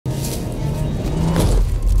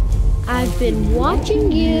I've been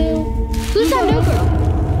watching you. Who's that new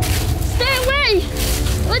girl? Stay away!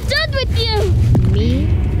 We're done with you! Me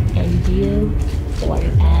and you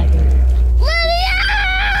forever. Lydia!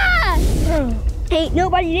 Ain't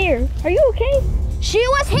nobody there. Are you okay? She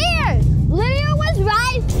was here! Lydia was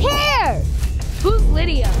right here! Who's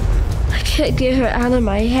Lydia? I can't get her out of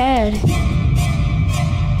my head.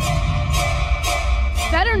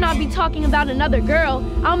 Better not be talking about another girl.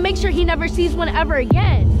 I'll make sure he never sees one ever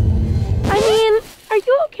again. I mean, are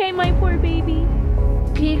you okay, my poor baby?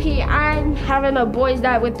 Kiki, I'm having a boys'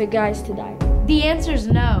 night with the guys tonight. The answer's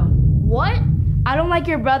no. What? I don't like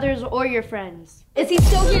your brothers or your friends. Is he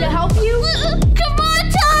still here to help you? Come on,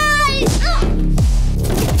 Ty!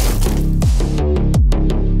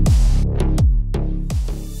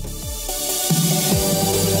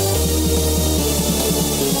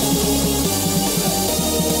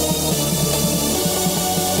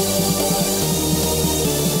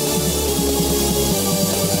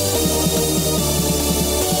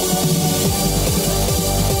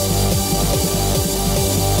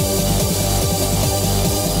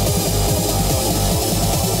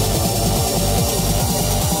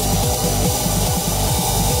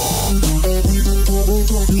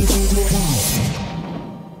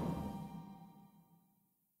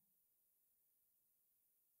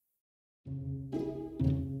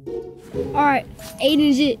 All right,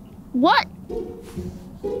 Aiden's it. What?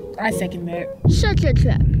 I second that. Shut your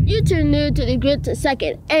trap. You're too new to the grid to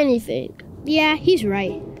second anything. Yeah, he's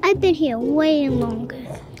right. I've been here way longer.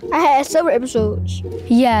 I had several episodes.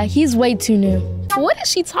 Yeah, he's way too new. What is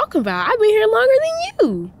she talking about? I've been here longer than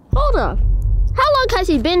you. Hold up. How long has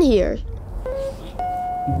he been here?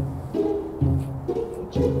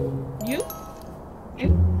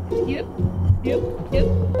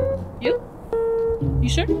 You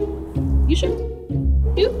sure? You sure?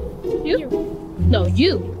 You? No,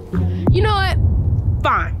 you. You know what?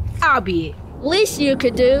 Fine. I'll be it. Least you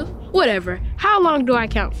could do. Whatever. How long do I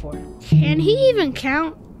count for? Can he even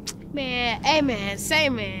count? Man, hey man, say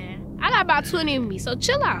man. I got about 20 in me, so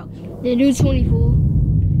chill out. Then do 24.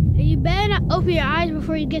 And you better not open your eyes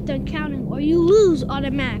before you get done counting, or you lose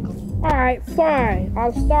automatically. All right, fine.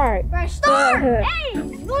 I'll start. Start! Hey,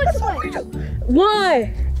 go this way.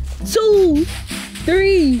 1, 2,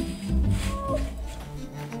 3.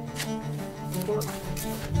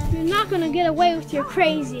 You're not gonna get away with your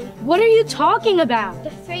crazy. What are you talking about?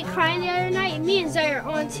 The fake crying the other night, me and Zay are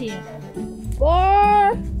on to you.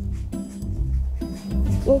 4,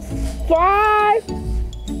 5,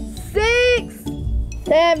 6,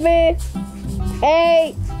 7,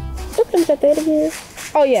 8. Something's at the end of here.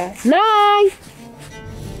 Oh yeah, 9.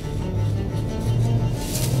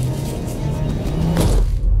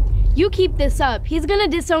 You keep this up. He's gonna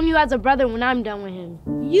disown you as a brother when I'm done with him.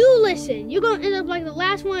 You listen. You're gonna end up like the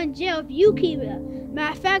last one in jail if you keep it up.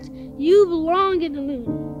 Matter of fact, you belong in the loony.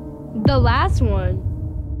 The last one?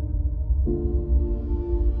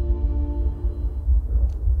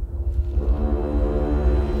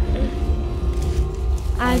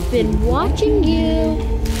 I've been watching you.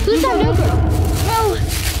 Who's that new girl? No!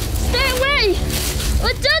 Stay away!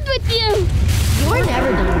 We're done with you! You're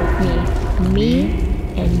never done with me. Me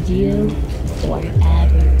and you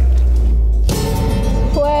forever.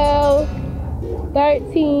 12,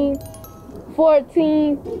 13,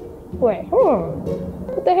 14. Wait, hold on.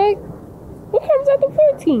 What the heck? What comes after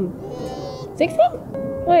 14?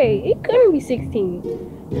 16? Wait, it couldn't be 16.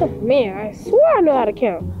 Oh, man, I swear I know how to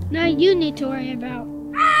count. Now you need to worry about.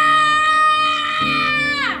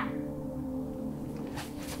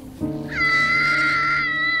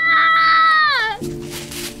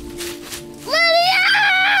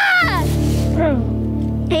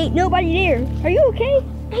 Ain't nobody there. Are you okay?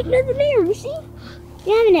 Ain't nothing there, you see?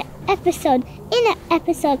 You're having an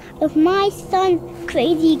episode of my son's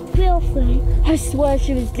crazy girlfriend. I swear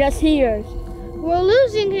she was just here. We're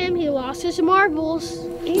losing him. He lost his marbles.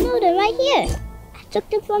 You know, they're right here. I took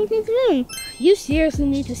them from his room. You seriously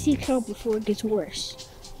need to seek help before it gets worse.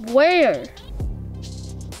 Where?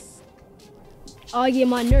 I'll get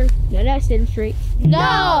my nerve. Now that's sitting straight.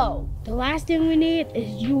 No! The last thing we need is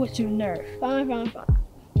you with your nerve. Fine.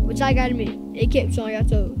 Which I gotta admit, it keeps on your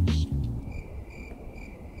toes.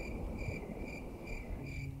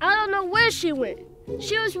 I don't know where she went.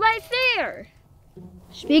 She was right there.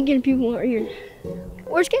 Speaking of people over here,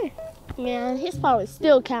 where's Kay? Man, he's probably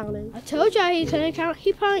still counting. I told y'all he couldn't count.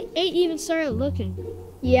 He probably ain't even started looking.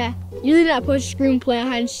 Yeah, you did not push a screen playing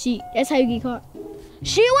hide and seek. That's how you get caught.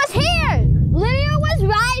 She was here! Lydia was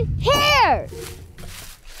right here!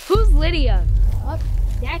 Who's Lydia? Oh,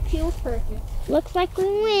 that kills perfect. Looks like we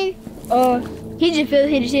win. He just fell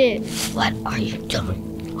hit his head. What are you doing?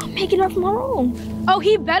 I'm making up my own. Oh,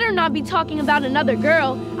 he better not be talking about another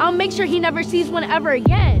girl. I'll make sure he never sees one ever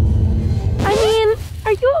again. I mean,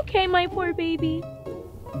 are you okay, my poor baby?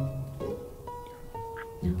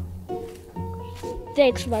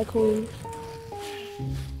 Thanks, my queen.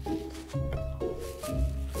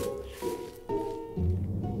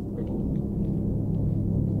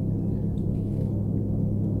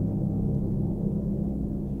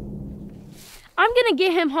 I'm gonna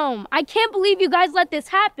get him home. I can't believe you guys let this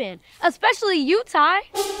happen. Especially you, Ty.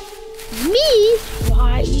 Me?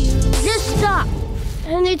 Why you? Just stop.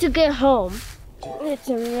 I need to get home. It's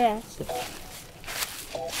a rest.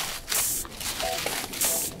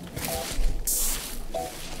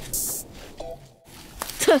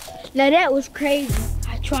 Now that was crazy.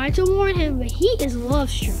 I tried to warn him, but he is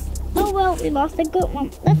love-struck. Oh well, we lost a good one.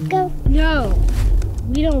 Let's go. No,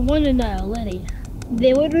 we don't want another Lydia.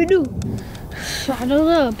 Then what do we do? I don't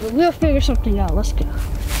know, but we'll figure something out. Let's go.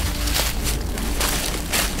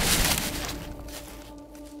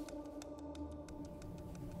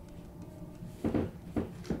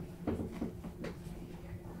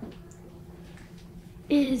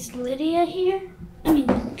 Is Lydia here? I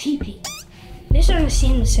mean, Kiki. They starting to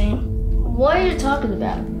seem the same. What are you talking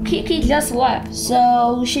about? Kiki just left,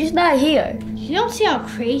 so she's not here. You don't see how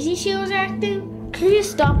crazy she was acting? Can you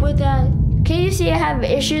stop with that? Can you see I have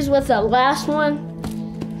issues with the last one?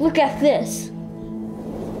 Look at this.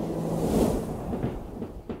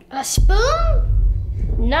 A spoon?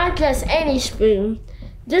 Not just any spoon.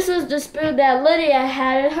 This is the spoon that Lydia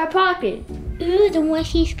had in her pocket. Ooh, the one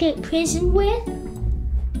she escaped prison with?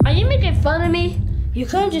 Are you making fun of me? You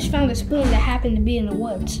could have just found a spoon that happened to be in the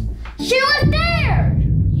woods. She was there!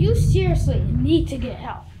 You seriously need to get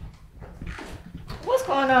help. What's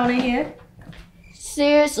going on in here?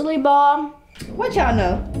 Seriously, Mom? What y'all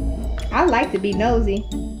know? I like to be nosy.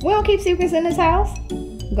 We don't keep secrets in this house.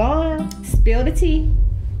 Go on, spill the tea.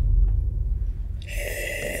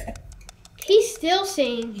 He's still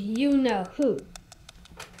saying you know who.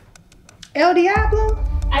 El Diablo?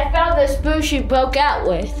 I found the spoon she broke out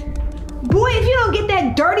with. Boy, if you don't get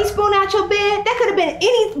that dirty spoon out your bed, that could have been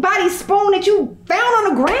anybody's spoon that you found on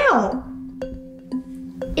the ground.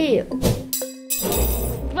 Ew.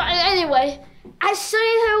 But anyway, I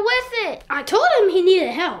seen her with it. I told him he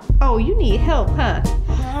needed help. Oh, you need help, huh?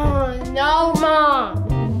 Oh, no,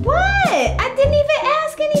 Mom. What? I didn't even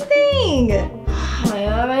ask anything. I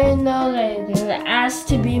already know that you're asked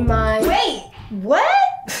to be my... Wait, what?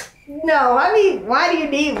 No, I mean, why do you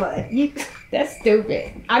need one? That's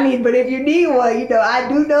stupid. I mean, but if you need one, you know, I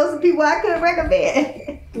do know some people I could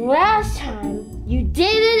recommend. Last time, you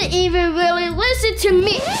didn't even really listen to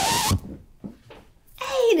me.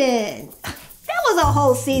 Aiden, that was a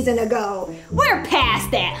whole season ago. We're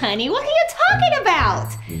past that, honey. What are you talking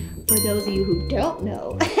about? For those of you who don't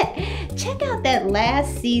know, check out that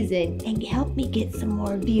last season and help me get some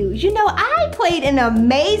more views. You know, I played an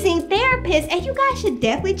amazing therapist, and you guys should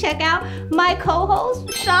definitely check out my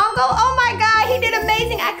co-host, Shango. Oh my God, he did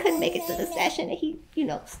amazing. I couldn't make it to the session, and he, you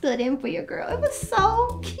know, stood in for your girl. It was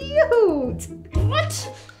so cute. What?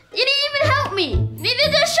 You didn't even help me.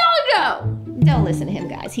 Neither did Shango. Don't listen to him,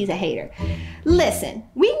 guys. He's a hater. Listen,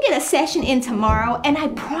 we can get a session in tomorrow, and I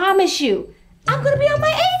promise you, I'm gonna be on my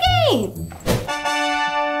A game.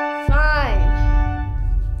 Fine.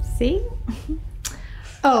 See?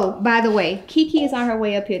 Oh, by the way, Kiki is on her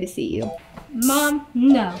way up here to see you. Mom,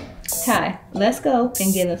 no. Ty, let's go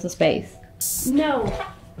and give them some space. No,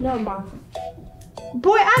 Mom.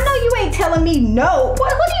 Boy, I know you ain't telling me no. Boy,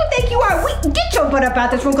 who do you think you are? Get your butt up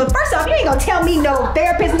out this room, because first off, you ain't gonna tell me no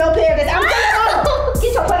therapist, no therapist. I'm telling you,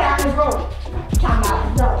 get your butt out this room. Come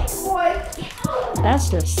out, no. Boy. That's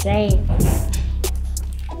the same.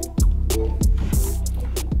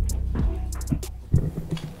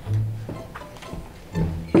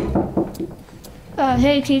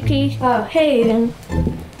 Hey, Kiki. Oh, hey, Aiden.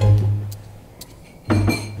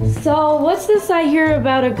 So, what's this I hear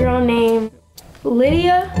about a girl named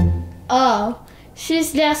Lydia? Oh,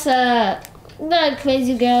 she's just that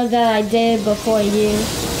crazy girl that I dated before you.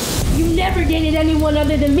 You never dated anyone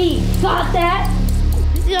other than me. Got that?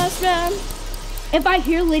 Yes, ma'am. If I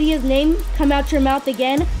hear Lydia's name come out your mouth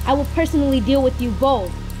again, I will personally deal with you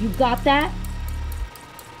both. You got that?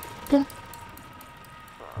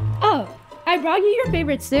 Oh, I brought you your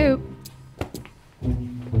favorite soup.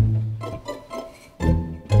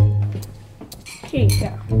 Here you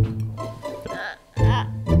go.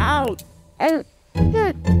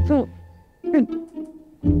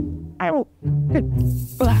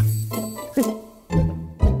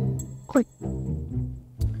 Quick.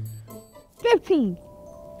 15.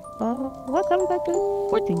 What comes back to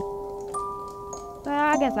 14?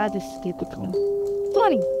 I guess I just skip the call.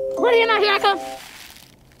 20. Ready or not, here I come.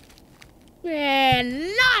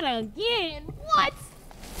 Man, not again. What?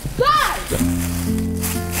 God!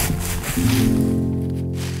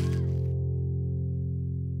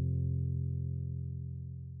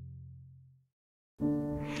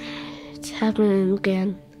 It's happening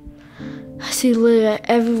again. I see Lydia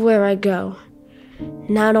everywhere I go.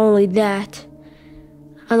 Not only that,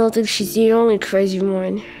 I don't think she's the only crazy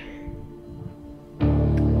one.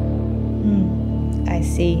 I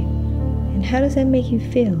see. And how does that make you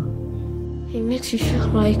feel? It makes me feel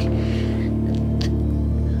like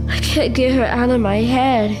I can't get her out of my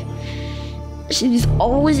head. She's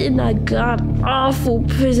always in that god-awful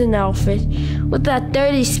prison outfit with that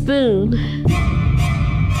dirty spoon.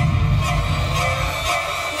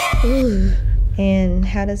 Ugh. And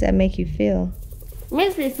how does that make you feel?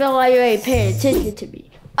 Makes me feel like you ain't paying attention to me.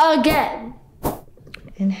 Again.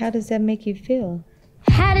 And how does that make you feel?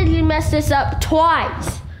 How did you mess this up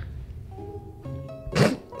twice?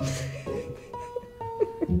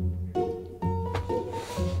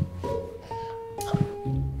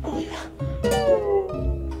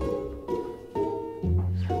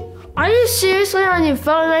 Are you seriously on your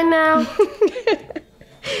phone right now?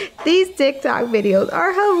 These TikTok videos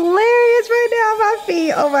are hilarious right now on my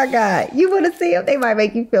feed. Oh my God. You want to see them? They might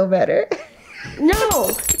make you feel better. No.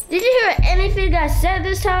 Did you hear anything I said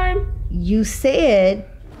this time? You said...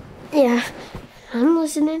 Yeah, I'm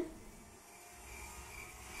listening.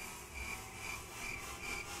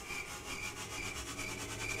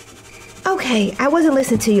 Okay, I wasn't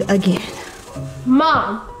listening to you again.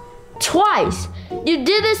 Mom, twice. You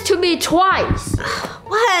did this to me twice.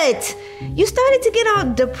 What? You started to get all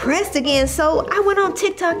depressed again, so I went on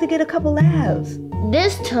TikTok to get a couple laughs.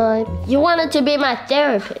 This time, you wanted to be my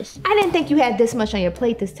therapist. I didn't think you had this much on your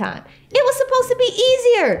plate this time. It was supposed to be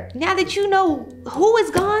easier. Now that you know who is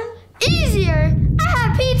gone. Easier? I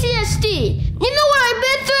have PTSD. You know what I've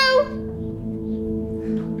been through?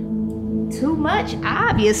 Too much,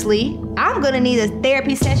 obviously. I'm gonna need a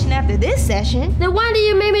therapy session after this session. Then why do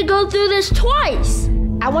you make me go through this twice?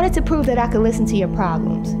 I wanted to prove that I could listen to your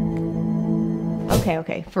problems.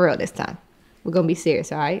 Okay, for real this time. We're gonna be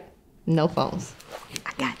serious, all right? No phones.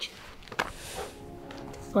 I got you.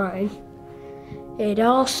 Fine. It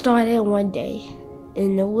all started one day.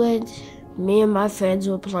 In the woods, me and my friends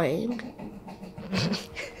were playing.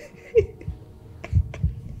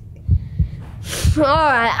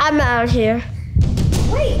 Alright, I'm out of here.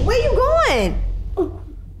 Wait, where you going?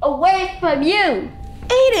 Away from you.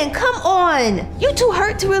 Aiden, come on. You too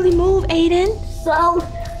hurt to really move, Aiden. So,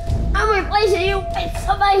 I'm replacing you with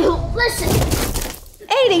somebody who listens.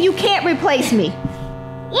 Aiden, you can't replace me.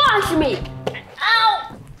 Watch me.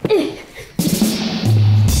 Ow.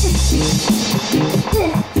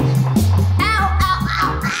 Ow.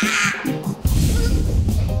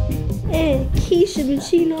 Hey, Keisha been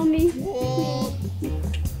cheating on me.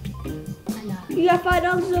 You got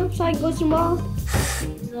 $5 though, so I can go to mall?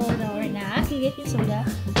 No, right now. I can get you some of that.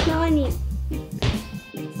 No, I need.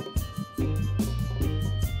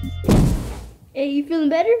 Hey, you feeling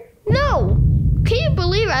better? No! Can you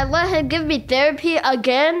believe I let her give me therapy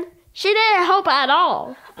again? She didn't help at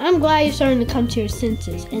all. I'm glad you're starting to come to your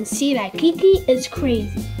senses and see that Kiki is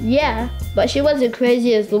crazy. Yeah, but she wasn't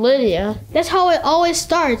crazy as Lydia. That's how it always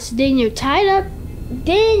starts. Then you're tied up,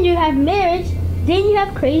 then you have marriage, then you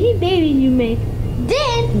have crazy babies you make.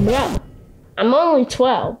 Then... Bro, I'm only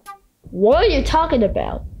 12. What are you talking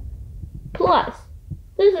about? Plus,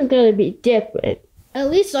 this is gonna be different. At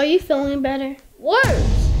least are you feeling better?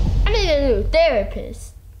 Worse! I need a new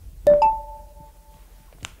therapist.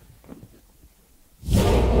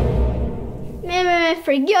 Man,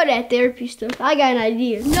 forget that therapy stuff. I got an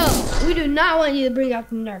idea. No, we do not want you to bring out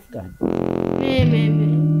the Nerf gun.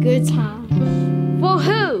 Man, good time. For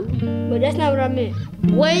who? But that's not what I meant.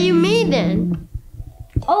 What do you mean then?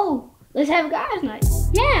 Oh, let's have guys' night.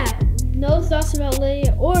 Yeah, no thoughts about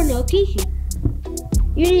Lydia or no Kiki.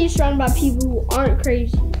 You need to be surrounded by people who aren't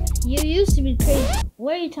crazy. You used to be crazy.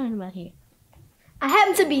 What are you talking about here? I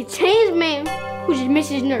happen to be a changed man who just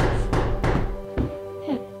misses nerves.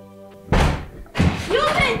 You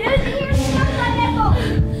been busy here? Something like that though.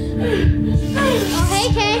 Oh, hey,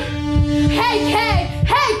 Kay. Hey,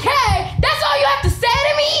 Kay! That's all you have to say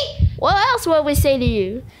to me? What else would we say to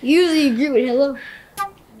you? Usually agree with hello.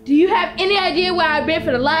 Do you have any idea where I've been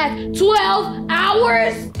for the last 12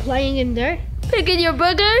 hours? Playing in dirt. Picking your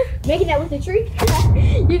booger? Making out with the tree?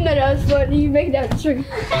 You know that was funny. You making out with the tree.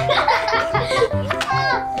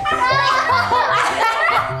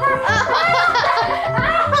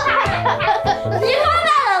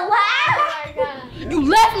 You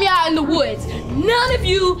left me out in the woods. None of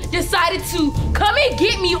you decided to come and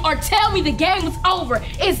get me or tell me the game was over.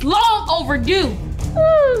 It's long overdue.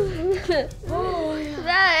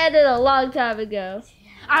 That ended a long time ago.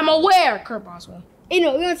 I'm aware, Kurt Boswell. You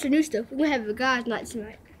know, we want some new stuff. We're gonna have a guys' night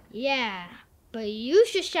tonight. Yeah, but you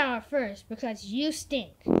should shower first because you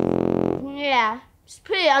stink. Yeah, it's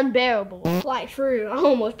pretty unbearable. Like for real, I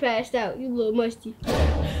almost passed out. You little musty.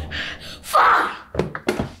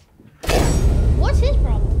 What's his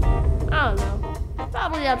problem? I don't know.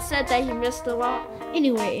 Probably upset that he missed a lot.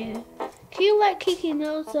 Anyway, can you let Kiki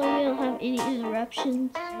know so we don't have any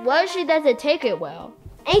interruptions? What if she doesn't take it well?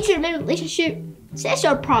 Ain't you in a relationship? So that's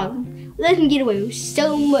our problem. Let him get away with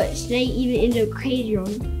so much they even end up crazy on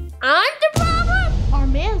him. I'm the problem? Our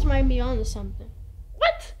mans might be onto something.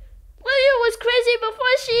 What? Lydia was crazy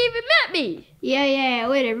before she even met me. Yeah,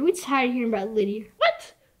 whatever. We're tired of hearing about Lydia.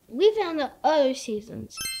 What? We found the other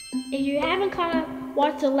seasons. If you haven't caught up,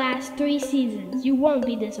 watch the last 3 seasons. You won't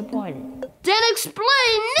be disappointed. Then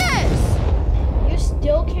explain this! You're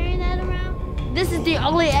still carrying that around? This is the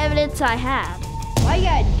only evidence I have. Why you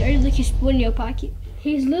got a dirty looking spoon in your pocket?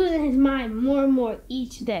 He's losing his mind more and more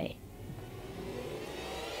each day.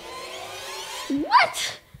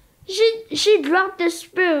 What? She dropped the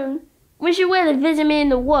spoon when she went to visit me in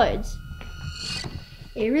the woods.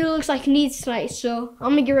 It really looks like he needs tonight, so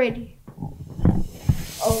I'm gonna get ready.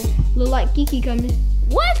 Oh, look like Kiki coming.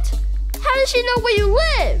 What? How does she know where you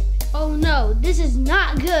live? Oh no, this is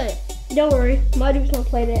not good. Don't worry, my dude's gonna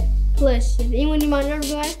play that. Plus, if anyone need my nerve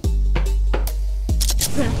guy,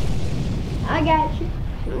 I got you.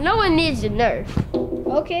 No one needs your nerve.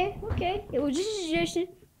 Okay. It was just a suggestion,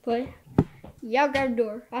 but y'all grab the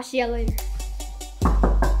door. I'll see y'all later.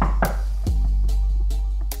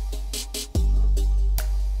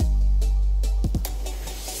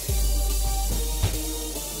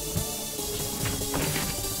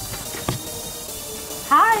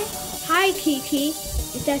 Hi, Kiki.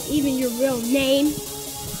 If that's even your real name.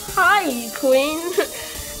 Hi, Queen.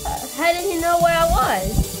 How did you know where I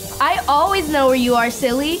was? I always know where you are,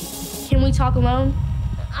 silly. Can we talk alone?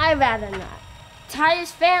 I'd rather not.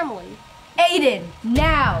 Ty's family. Aiden,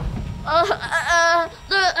 now.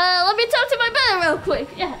 Let me talk to my brother real quick.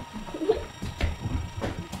 Yeah.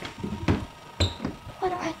 What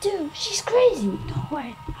do I do? She's crazy. Don't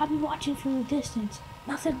worry. I'll be watching from a distance.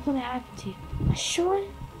 Nothing's gonna happen to you. Sure?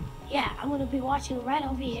 Yeah, I'm gonna be watching right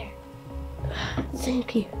over here.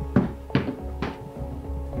 Thank you.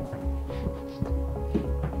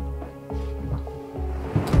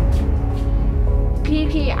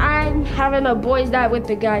 Kiki, I'm having a boys' night with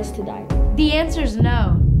the guys tonight. The answer's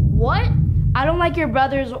no. What? I don't like your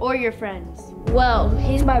brothers or your friends. Well,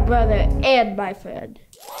 he's my brother and my friend.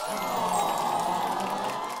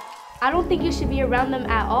 I don't think you should be around them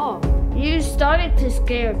at all. You started to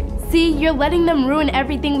scare me. See, you're letting them ruin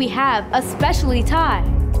everything we have, especially Ty.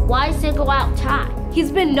 Why single out Ty?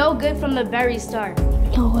 He's been no good from the very start.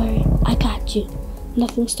 Don't worry. I got you.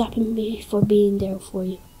 Nothing's stopping me from being there for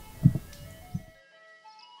you.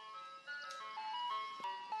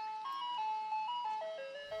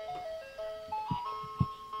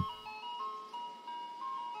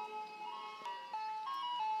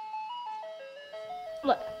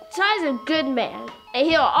 Look, Ty's a good man, and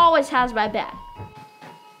he'll always have my back.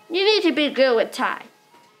 You need to be good with Ty.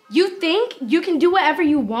 You think you can do whatever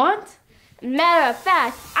you want? Matter of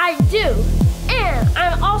fact, I do. And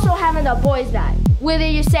I'm also having a boys' night, whether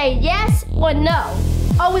you say yes or no.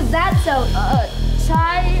 Oh, is that so?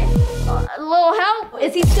 Ty, a little help?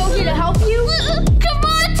 Is he still here to help you? Come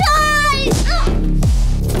on, Ty!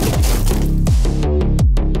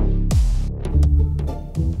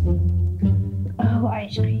 Oh,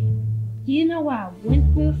 ice cream. You know what I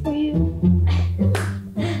went through for you?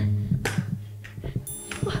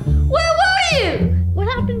 Where were you? What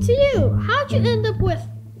happened to you? How'd you end up with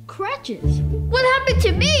crutches? What happened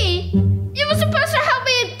to me? You were supposed to help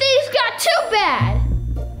me if things got too bad.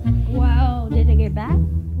 Well, did they get bad?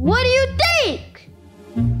 What do you think?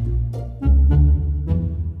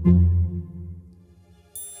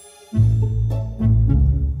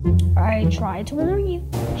 I tried to warn you.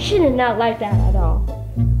 She did not like that at all.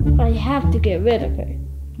 I have to get rid of her.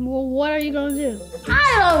 Well, what are you gonna do?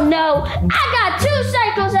 I don't know. I got 2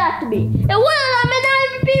 cycles after me, and one of them may not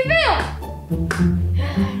even be real.